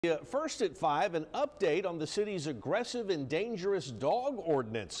First at 5, an update on the city's aggressive and dangerous dog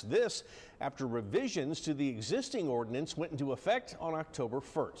ordinance. This after revisions to the existing ordinance went into effect on October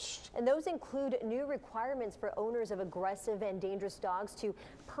 1st. And those include new requirements for owners of aggressive and dangerous dogs to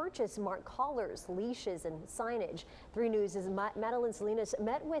purchase marked collars, leashes, and signage. 3 News' Madeline Salinas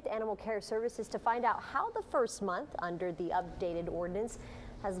met with Animal Care Services to find out how the first month under the updated ordinance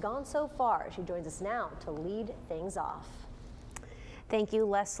has gone so far. She joins us now to lead things off. Thank you,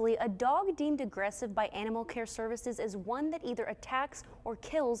 Leslie. A dog deemed aggressive by Animal Care Services is one that either attacks or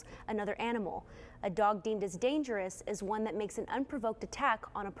kills another animal. A dog deemed as dangerous is one that makes an unprovoked attack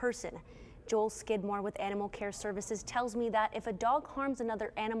on a person. Joel Skidmore with Animal Care Services tells me that if a dog harms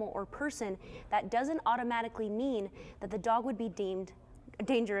another animal or person, that doesn't automatically mean that the dog would be deemed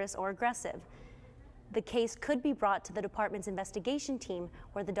dangerous or aggressive. The case could be brought to the department's investigation team,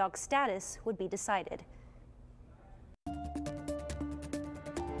 where the dog's status would be decided.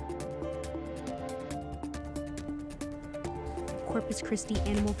 Corpus Christi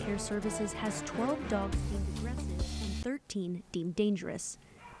Animal Care Services has 12 dogs deemed aggressive and 13 deemed dangerous.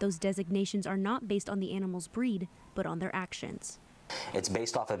 Those designations are not based on the animal's breed, but on their actions. It's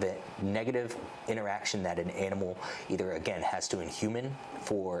based off of a negative interaction that an animal either, again, has to a human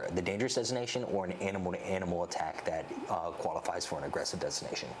for the dangerous designation or an animal-to-animal attack that qualifies for an aggressive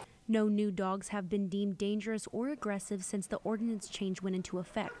designation. No new dogs have been deemed dangerous or aggressive since the ordinance change went into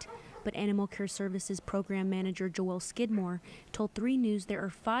effect. But Animal Care Services Program Manager Joel Skidmore told 3 News there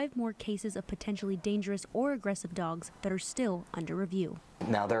are 5 more cases of potentially dangerous or aggressive dogs that are still under review.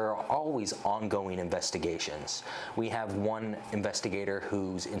 Now, there are always ongoing investigations. We have one investigator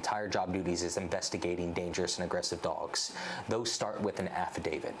whose entire job duties is investigating dangerous and aggressive dogs. Those start with an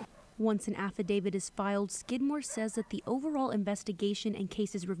affidavit. Once an affidavit is filed, Skidmore says that the overall investigation and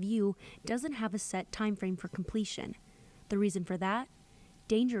cases review doesn't have a set time frame for completion. The reason for that?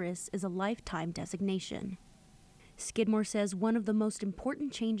 Dangerous is a lifetime designation. Skidmore says one of the most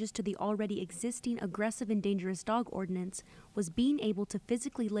important changes to the already existing aggressive and dangerous dog ordinance was being able to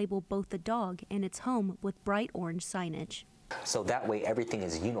physically label both the dog and its home with bright orange signage. So that way everything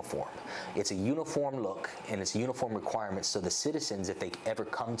is uniform. It's a uniform look and it's uniform requirements, so the citizens, if they ever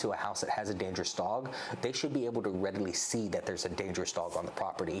come to a house that has a dangerous dog, they should be able to readily see that there's a dangerous dog on the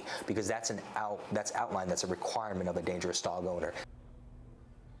property, because that's outlined, that's a requirement of a dangerous dog owner.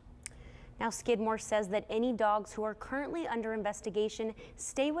 Now, Skidmore says that any dogs who are currently under investigation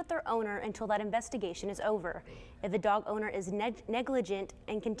stay with their owner until that investigation is over. If the dog owner is negligent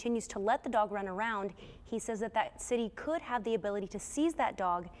and continues to let the dog run around, he says that city could have the ability to seize that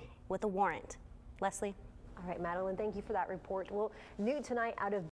dog with a warrant. Leslie? All right, Madeline, thank you for that report. Well, new tonight out of